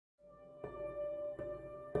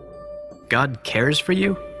God cares for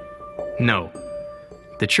you? No.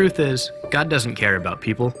 The truth is, God doesn't care about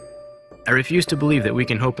people. I refuse to believe that we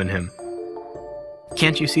can hope in Him.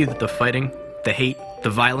 Can't you see that the fighting, the hate, the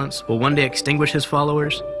violence will one day extinguish His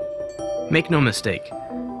followers? Make no mistake,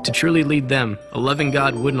 to truly lead them, a loving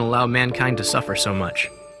God wouldn't allow mankind to suffer so much.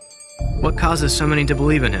 What causes so many to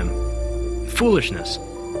believe in Him? Foolishness.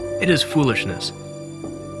 It is foolishness.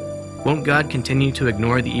 Won't God continue to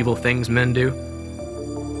ignore the evil things men do?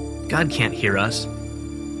 God can't hear us.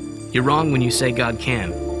 You're wrong when you say God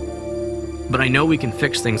can. But I know we can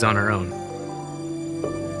fix things on our own.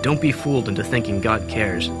 Don't be fooled into thinking God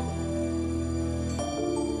cares.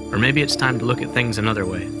 Or maybe it's time to look at things another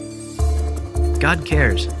way. God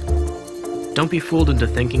cares. Don't be fooled into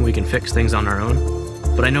thinking we can fix things on our own,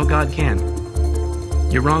 but I know God can.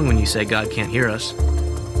 You're wrong when you say God can't hear us.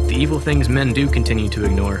 The evil things men do continue to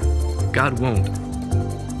ignore, God won't.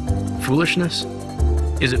 Foolishness?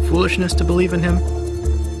 Is it foolishness to believe in Him?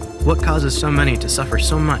 What causes so many to suffer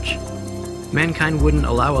so much? Mankind wouldn't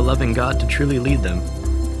allow a loving God to truly lead them.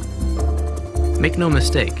 Make no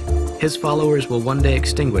mistake, His followers will one day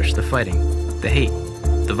extinguish the fighting, the hate,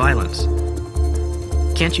 the violence.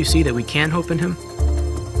 Can't you see that we can hope in Him?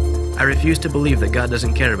 I refuse to believe that God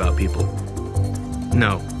doesn't care about people.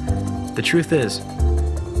 No, the truth is,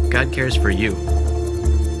 God cares for you.